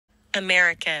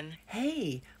American.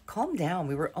 Hey, calm down.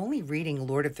 We were only reading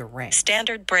Lord of the Rings.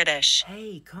 Standard British.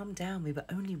 Hey, calm down. We were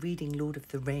only reading Lord of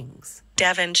the Rings.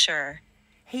 Devonshire.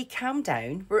 Hey, calm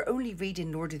down. We're only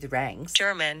reading Lord of the Rings.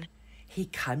 German. Hey,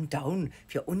 calm down.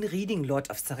 We're only reading Lord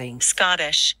of the Rings.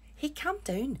 Scottish. Hey, calm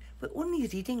down. We're only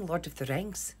reading Lord of the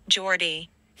Rings. Geordie.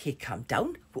 Hey, calm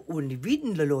down. We're only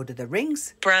reading the Lord of the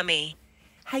Rings. Brummie.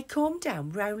 Hey, calm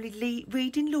down. We're only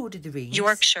reading Lord of the Rings.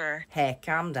 Yorkshire. Hey,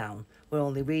 calm down. We're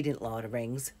only reading Lord of the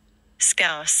Rings.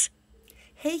 Scouse.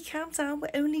 Hey, calm down. We're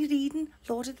only reading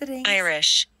Lord of the Rings.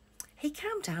 Irish. Hey,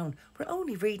 calm down. We're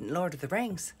only reading Lord of the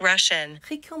Rings. Russian.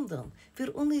 Hey, calm down. We're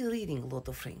only reading Lord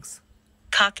of the Rings.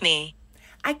 Cockney.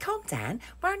 I calm down.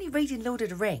 We're only reading Lord of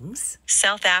the Rings.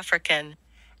 South African.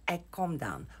 I calm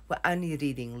down. We're only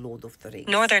reading Lord of the Rings.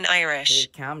 Northern Hey, Irish.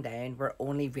 calm down. We're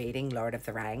only reading Lord of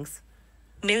the Rings.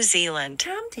 New Zealand.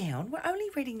 Calm down. We're only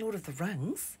reading Lord of the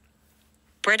Rings.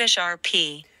 British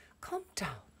RP. Calm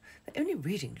down. We're only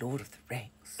reading Lord of the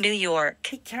Rings. New York.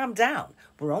 Hey, calm down.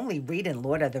 We're only reading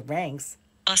Lord of the Rings.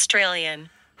 Australian.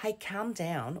 Hey, calm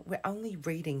down. We're only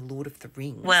reading Lord of the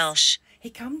Rings. Welsh. Hey,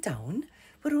 calm down.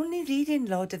 We're only reading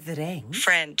Lord of the Rings.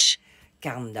 French.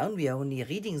 Calm down. We're only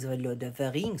reading the Lord of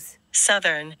the Rings.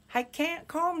 Southern. I can't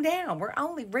calm down. We're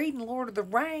only reading Lord of the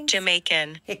Rings.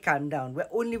 Jamaican. Hey, calm down. We're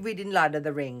only reading Lord of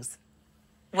the Rings.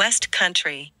 West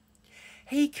Country.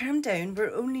 Hey, calm down.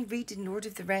 We're only reading Lord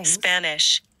of the Rings.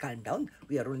 Spanish. Calm down.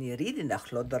 We are only reading the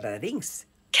Lord of the Rings.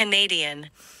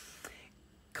 Canadian.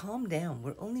 Calm down.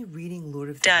 We're only reading Lord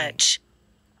of the Dutch. Rings.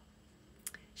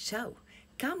 So,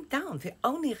 calm down. We're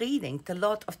only reading the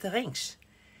Lord of the Rings.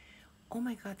 Oh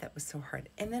my God, that was so hard.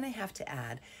 And then I have to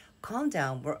add, calm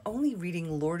down. We're only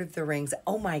reading Lord of the Rings.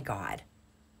 Oh my God.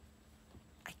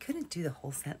 I couldn't do the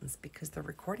whole sentence because the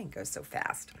recording goes so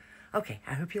fast. Okay,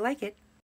 I hope you like it.